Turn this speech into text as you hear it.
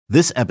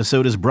This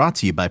episode is brought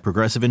to you by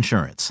Progressive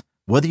Insurance.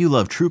 Whether you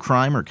love true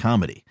crime or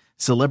comedy,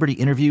 celebrity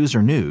interviews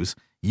or news,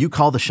 you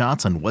call the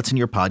shots on what's in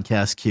your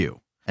podcast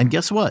queue. And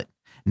guess what?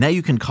 Now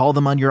you can call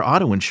them on your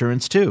auto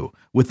insurance too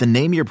with the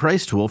Name Your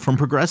Price tool from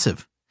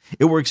Progressive.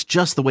 It works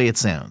just the way it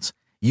sounds.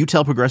 You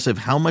tell Progressive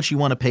how much you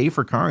want to pay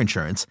for car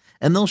insurance,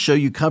 and they'll show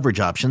you coverage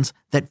options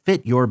that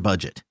fit your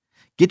budget.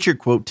 Get your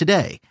quote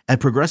today at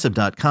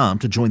Progressive.com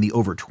to join the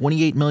over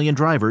 28 million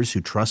drivers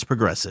who trust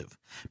Progressive.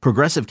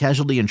 Progressive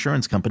Casualty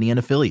Insurance Company and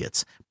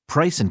Affiliates.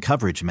 Price and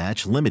coverage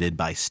match limited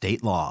by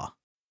state law.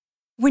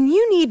 When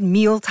you need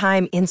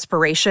mealtime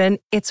inspiration,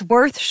 it's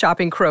worth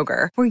shopping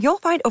Kroger, where you'll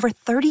find over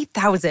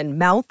 30,000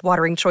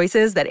 mouth-watering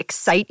choices that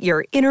excite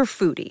your inner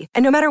foodie.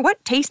 And no matter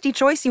what tasty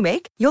choice you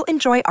make, you'll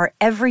enjoy our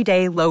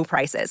everyday low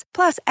prices,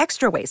 plus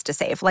extra ways to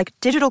save, like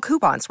digital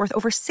coupons worth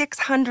over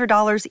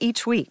 $600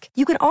 each week.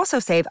 You can also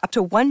save up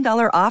to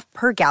 $1 off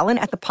per gallon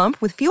at the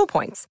pump with fuel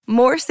points.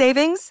 More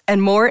savings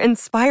and more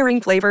inspiring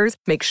flavors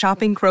make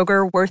shopping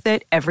Kroger worth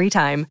it every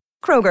time.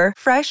 Kroger,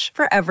 fresh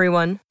for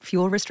everyone.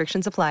 Fuel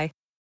restrictions apply.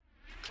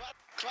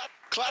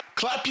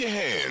 Clap your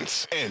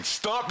hands and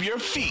stomp your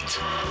feet.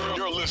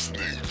 You're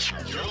listening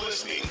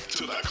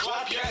to the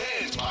Clap Your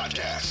Hands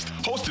podcast,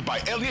 hosted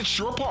by Elliot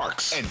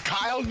Shore-Parks and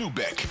Kyle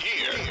Neubeck.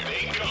 Here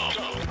they go.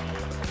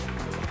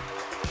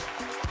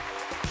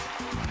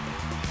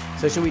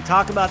 So should we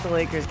talk about the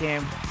Lakers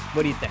game?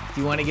 What do you think?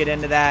 Do you want to get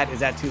into that? Is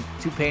that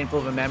too painful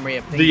of a memory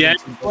of the end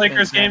of the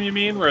Lakers game? You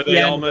mean where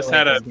they almost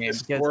had a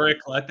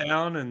historic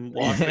letdown and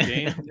lost the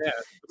game? Yeah,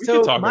 we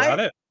can talk about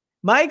it.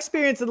 My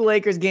experience of the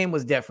Lakers game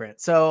was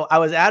different. So I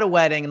was at a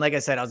wedding, and like I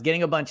said, I was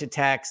getting a bunch of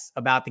texts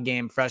about the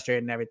game,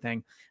 frustrated and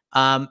everything.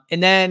 And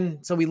then,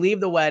 so we leave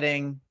the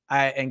wedding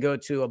and go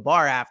to a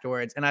bar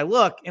afterwards, and I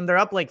look, and they're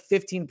up like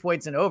 15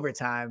 points in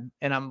overtime,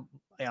 and I'm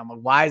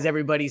like, why is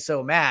everybody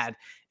so mad?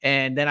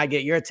 And then I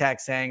get your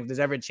text saying, if there's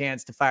ever a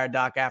chance to fire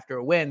Doc after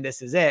a win,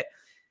 this is it.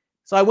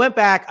 So I went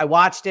back, I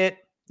watched it,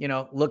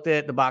 looked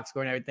at the box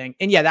score and everything.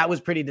 And yeah, that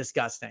was pretty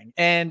disgusting.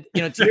 And,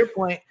 to your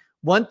point,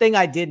 one thing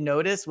I did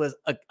notice was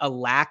a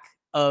lack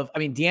of,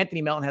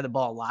 DeAnthony Melton had the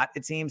ball a lot.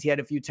 It seems he had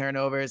a few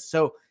turnovers.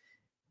 So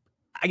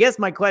I guess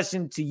my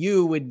question to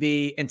you would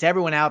be, and to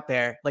everyone out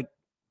there, like,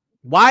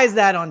 why is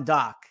that on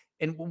Doc?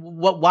 And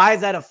why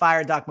is that a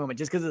fire Doc moment?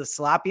 Just because of the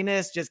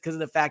sloppiness, just because of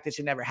the fact that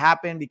should never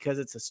happen, because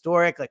it's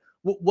historic? Like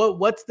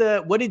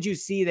what did you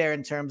see there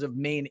in terms of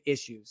main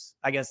issues,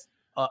 I guess,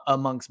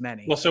 amongst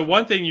many? Well, so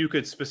one thing you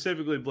could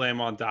specifically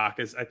blame on Doc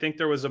is I think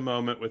there was a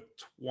moment with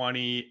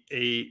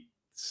 28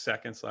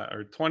 seconds left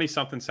or 20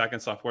 something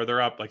seconds left where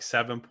they're up like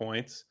 7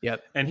 points.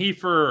 Yep. And he,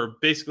 for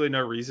basically no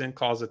reason,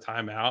 calls a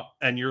timeout,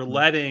 and you're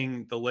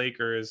letting the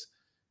Lakers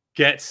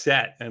get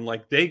set and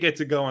like they get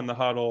to go in the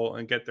huddle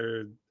and get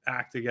their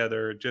act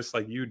together just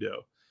like you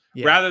do.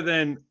 Yeah. Rather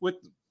than with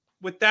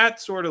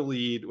that sort of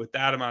lead, with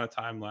that amount of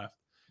time left,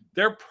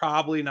 they're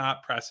probably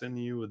not pressing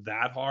you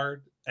that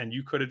hard, and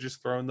you could have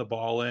just thrown the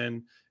ball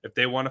in. If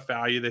they want to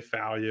foul you, they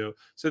foul you.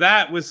 So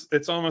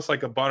it's almost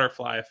like a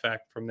butterfly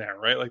effect from there,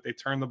 right? Like they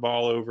turn the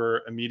ball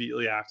over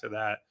immediately after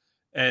that.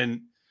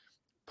 And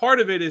part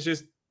of it is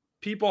just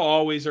people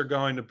always are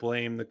going to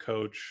blame the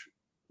coach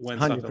when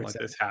 100%. Something like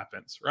this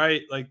happens,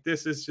 right? Like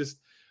this is just,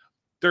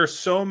 there's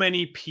so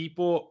many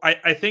people.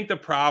 I think the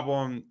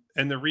problem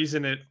and the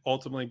reason it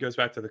ultimately goes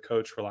back to the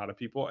coach for a lot of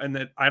people, and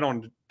that I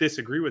don't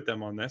disagree with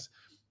them on this,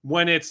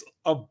 when it's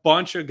a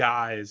bunch of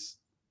guys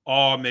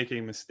all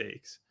making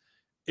mistakes,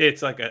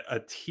 it's like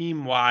a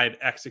team-wide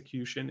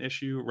execution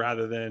issue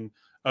rather than,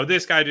 oh,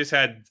 this guy just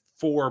had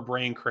 4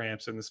 brain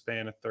cramps in the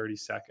span of 30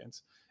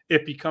 seconds.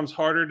 It becomes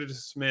harder to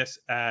dismiss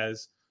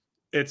as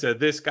it's a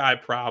this guy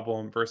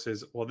problem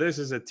versus, well, this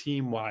is a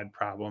team-wide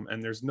problem.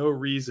 And there's no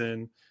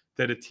reason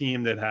that a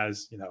team that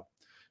has,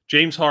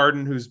 James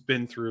Harden, who's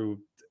been through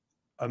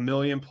a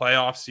million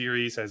playoff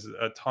series, has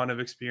a ton of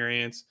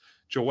experience.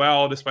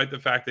 Joel, despite the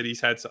fact that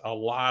he's had a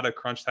lot of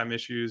crunch time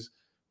issues,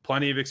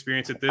 plenty of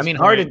experience at this point.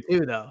 Harden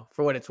too, though,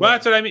 for what it's worth. Well,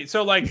 that's what I mean.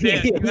 So, like, you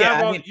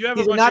have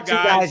a bunch of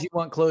guys you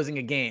want closing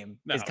a game.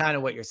 No, is kind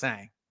of what you're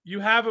saying. You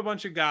have a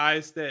bunch of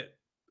guys that,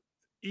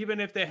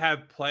 even if they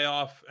have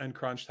playoff and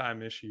crunch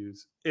time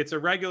issues, it's a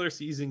regular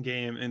season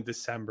game in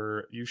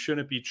December. You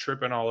shouldn't be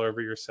tripping all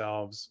over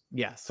yourselves.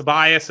 Yes.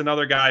 Tobias,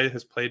 another guy,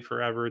 has played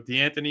forever.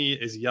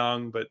 DeAnthony is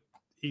young, but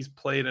he's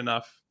played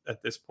enough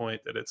at this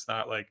point that it's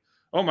not like,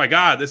 oh my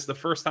God, this is the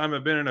first time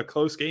I've been in a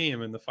close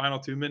game in the final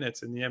 2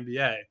 minutes in the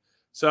NBA.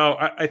 So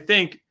I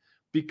think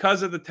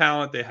because of the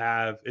talent they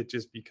have, it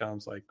just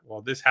becomes like,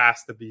 well, this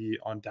has to be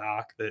on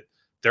Doc, that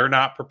they're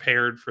not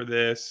prepared for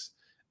this.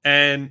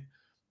 And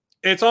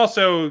it's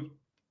also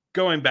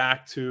going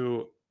back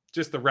to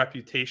just the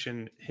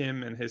reputation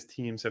him and his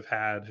teams have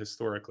had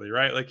historically,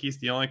 right? Like he's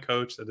the only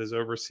coach that has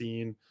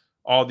overseen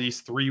all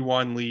these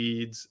 3-1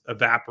 leads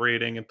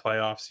evaporating in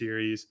playoff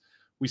series.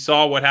 We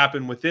saw what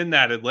happened within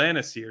that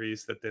Atlanta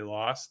series that they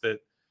lost, that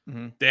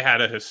they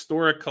had a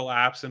historic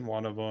collapse in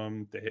one of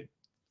them. They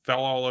fell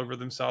all over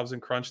themselves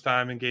in crunch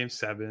time in game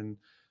 7.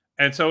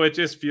 And so it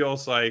just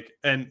feels like,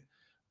 and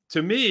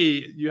to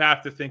me, you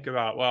have to think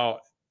about, well,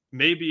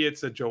 maybe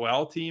it's a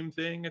Joel team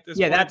thing at this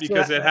Yeah, point that's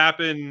because what- it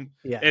happened.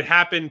 Yeah. It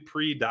happened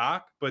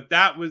pre-Doc, but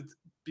that was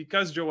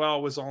because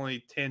Joel was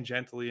only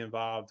tangentially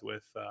involved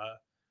with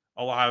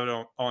a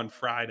lot on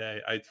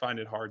Friday. I find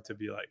it hard to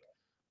be like,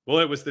 well,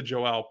 it was the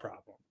Joel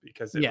problem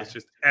because it was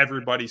just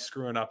everybody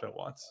screwing up at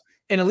once.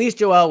 And at least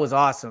Joel was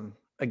awesome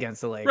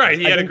against the Lakers. Right.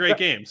 He had a great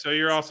game. So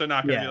you're also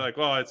not going to Yeah. be like,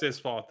 well, it's his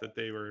fault that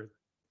they were.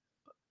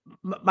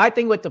 My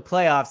thing with the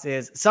playoffs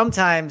is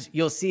sometimes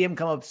you'll see him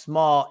come up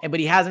small, but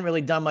he hasn't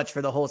really done much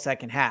for the whole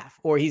second half.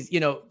 Or he's,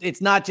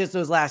 it's not just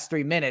those last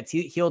 3 minutes.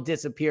 He'll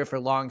disappear for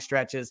long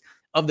stretches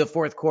of the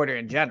fourth quarter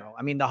in general.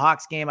 I mean, the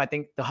Hawks game, I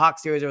think the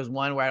Hawks series, there was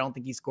one where I don't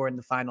think he scored in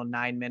the final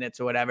 9 minutes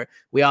or whatever.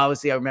 I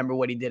remember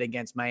what he did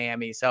against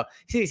Miami. So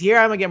here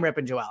I'm again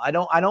ripping Joel. I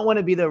don't want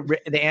to be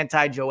the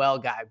anti-Joel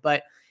guy,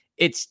 but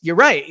you're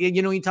right.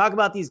 You talk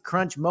about these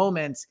crunch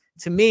moments.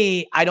 To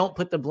me, I don't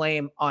put the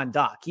blame on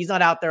Doc. He's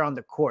not out there on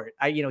the court.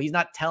 He's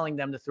not telling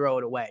them to throw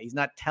it away. He's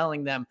not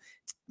telling them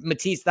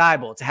Matisse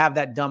Thybulle to have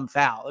that dumb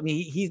foul. I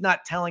mean, he's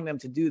not telling them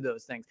to do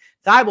those things.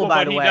 Thybulle,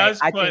 by the way, I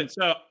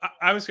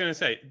was going to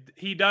say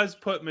he does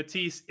put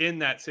Matisse in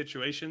that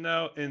situation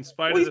though. In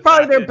spite of he's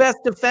probably their best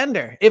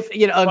defender. If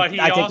but he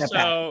I take also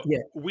that back. Yeah.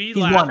 we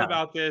laugh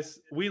about this.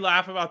 We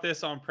laugh about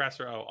this on Press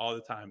Row all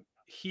the time.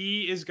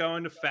 He is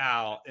going to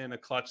foul in a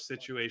clutch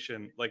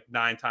situation like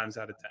 9 times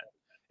out of 10.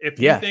 If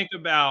you think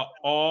about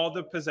all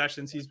the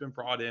possessions he's been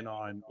brought in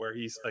on where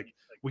he's like,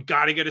 we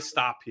got to get a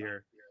stop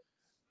here.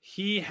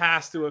 He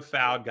has to have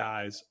fouled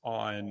guys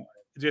on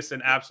just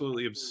an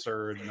absolutely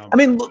absurd number. I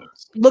mean,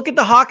 look at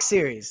the Hawks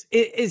series.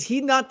 Is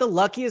he not the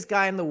luckiest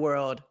guy in the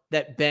world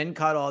that Ben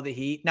caught all the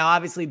heat? Now,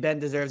 obviously, Ben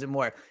deserves it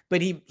more, but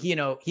he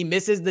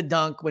misses the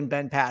dunk when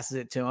Ben passes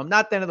it to him.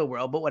 Not the end of the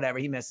world, but whatever,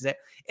 he misses it.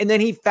 And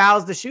then he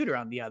fouls the shooter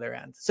on the other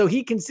end. So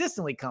he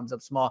consistently comes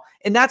up small.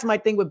 And that's my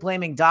thing with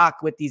blaming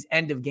Doc with these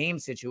end of game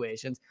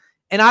situations.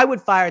 And I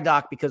would fire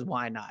Doc because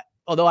why not?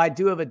 Although I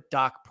do have a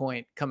Doc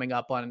point coming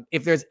up on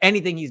if there's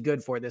anything he's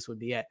good for, this would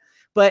be it.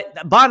 But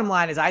the bottom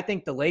line is I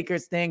think the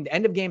Lakers thing, the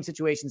end of game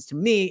situations to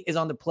me is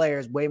on the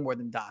players way more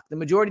than Doc. The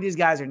majority of these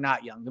guys are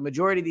not young. The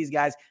majority of these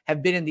guys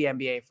have been in the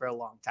NBA for a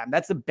long time.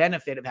 That's the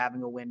benefit of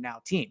having a win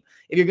now team.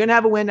 If you're going to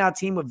have a win now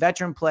team with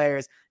veteran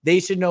players,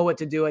 they should know what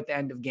to do at the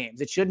end of games.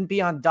 It shouldn't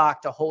be on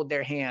Doc to hold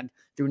their hand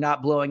through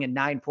not blowing a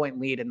 9-point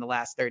lead in the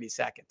last 30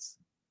 seconds.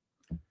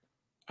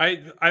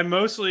 I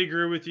mostly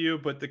agree with you,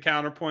 but the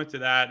counterpoint to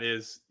that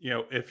is,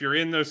 if you're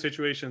in those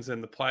situations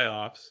in the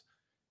playoffs,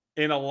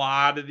 in a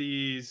lot of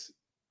these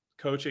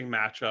coaching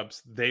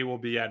matchups, they will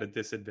be at a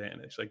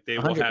disadvantage. Like they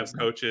will 100%. have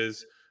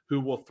coaches who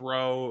will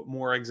throw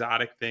more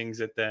exotic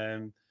things at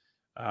them.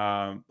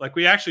 Like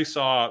we actually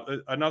saw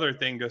another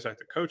thing goes back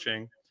to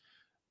coaching.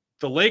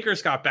 The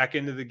Lakers got back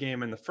into the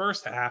game in the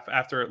first half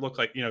after it looked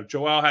like,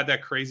 Joel had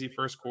that crazy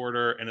first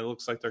quarter and it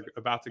looks like they're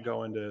about to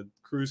go into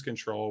cruise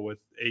control with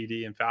AD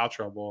and foul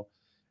trouble.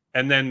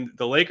 And then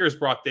the Lakers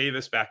brought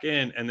Davis back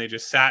in and they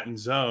just sat in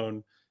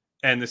zone,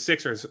 and the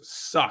Sixers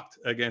sucked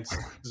against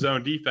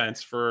zone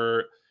defense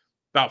for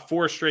about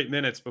 4 straight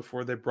minutes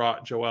before they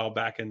brought Joel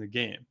back in the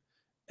game.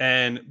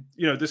 And,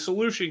 the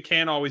solution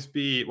can't always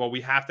be, well, we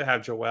have to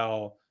have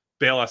Joel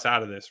bail us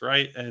out of this,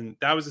 right? And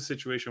that was a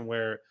situation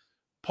where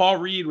Paul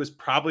Reed was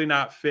probably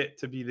not fit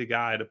to be the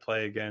guy to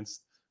play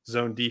against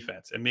zone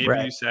defense. And maybe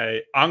you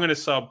say, I'm going to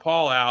sub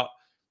Paul out,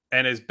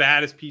 and as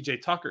bad as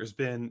PJ Tucker's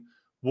been,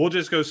 we'll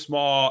just go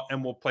small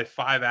and we'll play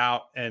 5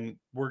 out, and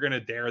we're going to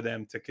dare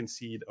them to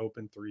concede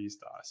open threes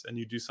to us. And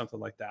you do something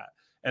like that.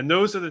 And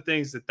those are the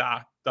things that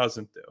Doc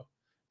doesn't do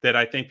that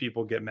I think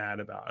people get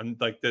mad about. And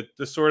like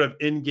the sort of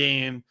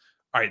in-game,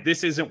 all right,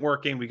 this isn't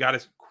working, we got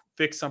to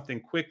fix something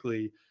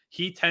quickly.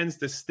 He tends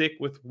to stick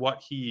with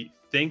what he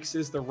thinks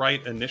is the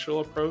right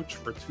initial approach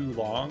for too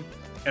long.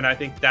 And I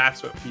think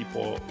that's what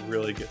people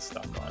really get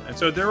stuck on. And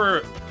so there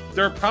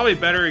are probably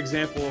better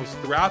examples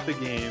throughout the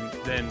game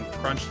than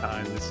crunch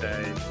time to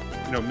say,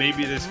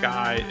 maybe this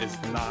guy is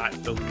not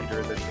the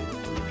leader that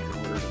they need.